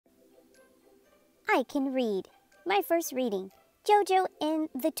I can read. My first reading, JoJo and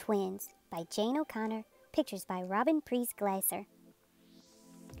the Twins by Jane O'Connor. Pictures by Preiss.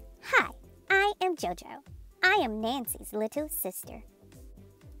 Hi, I am JoJo. I am Nancy's little sister.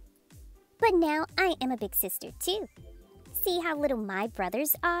 But now I am a big sister too. See how little my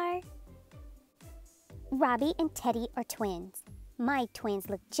brothers are? Robbie and Teddy are twins. My twins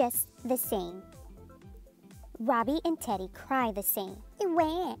look just the same. Robbie and Teddy cry the same.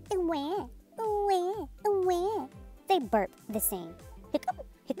 Wah, wah, wah, wah. They burp the same. Hiccup,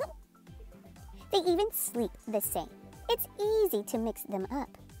 hiccup. They even sleep the same. It's easy to mix them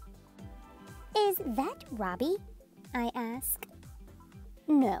up. Is that Robbie? I ask.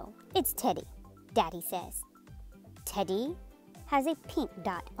 No, it's Teddy, Daddy says. Teddy has a pink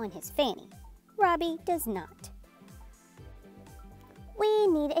dot on his fanny. Robbie does not. We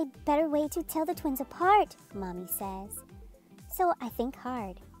need a better way to tell the twins apart, Mommy says. So I think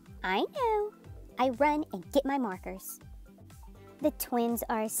hard. I know. I run and get my markers. The twins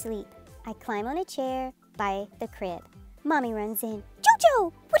are asleep. I climb on a chair by the crib. Mommy runs in.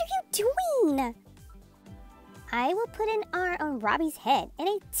 JoJo, what are you doing? I will put an R on Robbie's head and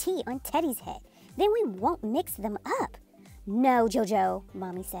a T on Teddy's head. Then we won't mix them up. No, JoJo,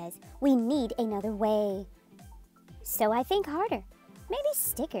 Mommy says. We need another way. So I think harder. Maybe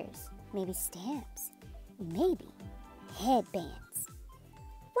stickers, maybe stamps, maybe headbands.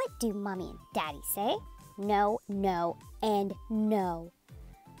 What do Mommy and Daddy say? No, no, and no.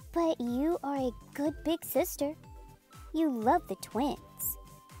 But you are a good big sister. You love the twins.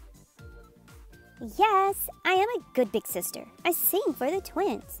 Yes, I am a good big sister. I sing for the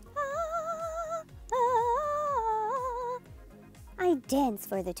twins. I dance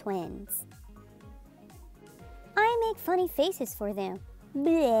for the twins. I make funny faces for them.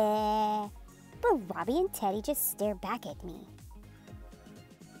 Bleh. But Robbie and Teddy just stare back at me.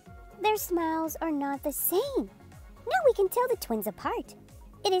 Their smiles are not the same. Now we can tell the twins apart.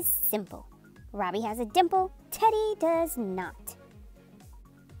 It is simple. Robbie has a dimple, Teddy does not.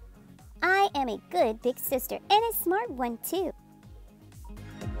 I am a good big sister and a smart one too.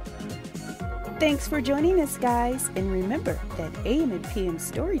 Thanks for joining us, guys. And remember that AM and PM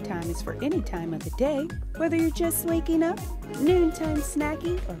story time is for any time of the day, whether you're just waking up, noontime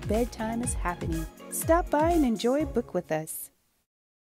snacking, or bedtime is happening. Stop by and enjoy a book with us.